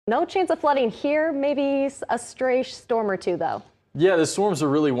No chance of flooding here, maybe a stray storm or two though. Yeah, the storms are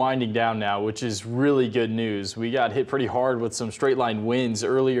really winding down now, which is really good news. We got hit pretty hard with some straight line winds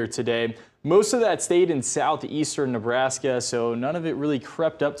earlier today. Most of that stayed in southeastern Nebraska, so none of it really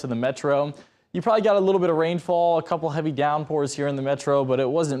crept up to the metro. You probably got a little bit of rainfall, a couple heavy downpours here in the metro, but it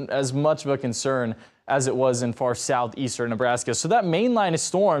wasn't as much of a concern as it was in far southeastern Nebraska. So that main line of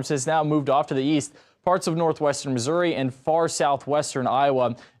storms has now moved off to the east. Parts of northwestern Missouri and far southwestern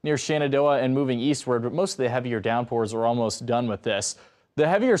Iowa near Shenandoah and moving eastward, but most of the heavier downpours are almost done with this. The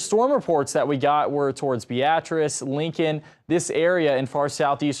heavier storm reports that we got were towards Beatrice, Lincoln, this area in far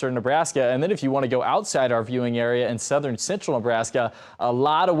southeastern Nebraska. And then if you want to go outside our viewing area in southern central Nebraska, a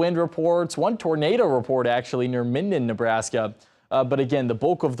lot of wind reports, one tornado report actually near Minden, Nebraska. But again, the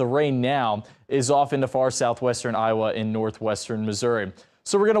bulk of the rain now is off into far southwestern Iowa and northwestern Missouri.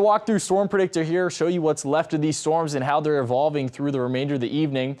 So we're going to walk through Storm Predictor here, show you what's left of these storms and how they're evolving through the remainder of the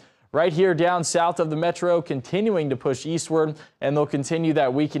evening. Right here down south of the metro, continuing to push eastward, and they'll continue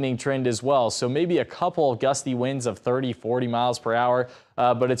that weakening trend as well. So maybe a couple of gusty winds of 30, 40 miles per hour,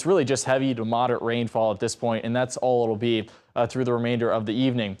 but it's really just heavy to moderate rainfall at this point, and that's all it'll be through the remainder of the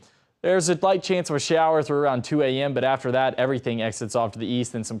evening. There's a light chance of a shower through around 2 a.m., but after that, everything exits off to the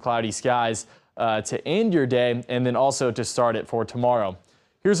east and some cloudy skies to end your day, and then also to start it for tomorrow.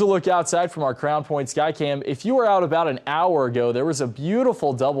 Here's a look outside from our Crown Point Skycam. If you were out about an hour ago, there was a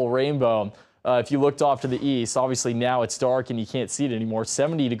beautiful double rainbow. If you looked off to the east, obviously now it's dark and you can't see it anymore.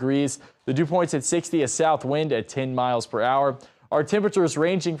 70 degrees. The dew point's at 60, a south wind at 10 miles per hour. Our temperatures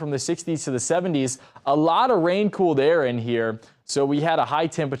ranging from the 60s to the 70s. A lot of rain cooled air in here. So we had a high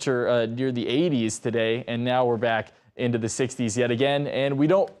temperature near the 80s today, and now we're back into the 60s yet again. And we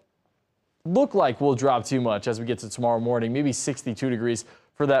don't look like we'll drop too much as we get to tomorrow morning, maybe 62 degrees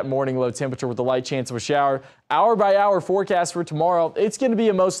for that morning low temperature with a light chance of a shower. Hour by hour forecast for tomorrow. It's going to be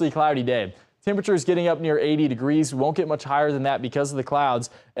a mostly cloudy day. Temperature is getting up near 80 degrees. We won't get much higher than that because of the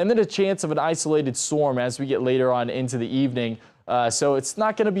clouds, and then a chance of an isolated storm as we get later on into the evening. So it's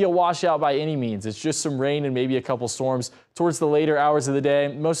not going to be a washout by any means. It's just some rain and maybe a couple storms towards the later hours of the day.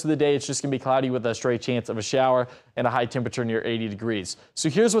 Most of the day, it's just going to be cloudy with a straight chance of a shower and a high temperature near 80 degrees. So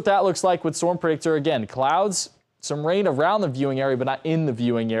here's what that looks like with Storm Predictor. Again, clouds, some rain around the viewing area, but not in the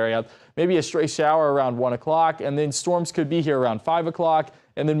viewing area. Maybe a stray shower around 1 o'clock, and then storms could be here around 5 o'clock,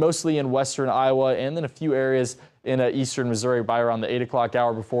 and then mostly in western Iowa, and then a few areas in eastern Missouri by around the 8 o'clock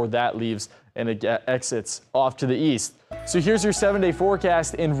hour before that leaves and it exits off to the east. So here's your 7-day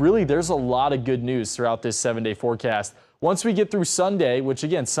forecast, and really there's a lot of good news throughout this 7-day forecast. Once we get through Sunday, which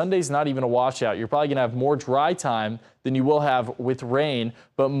again, Sunday's not even a washout, you're probably going to have more dry time than you will have with rain.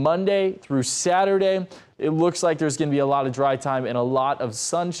 But Monday through Saturday, it looks like there's going to be a lot of dry time and a lot of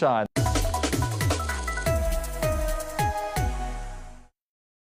sunshine.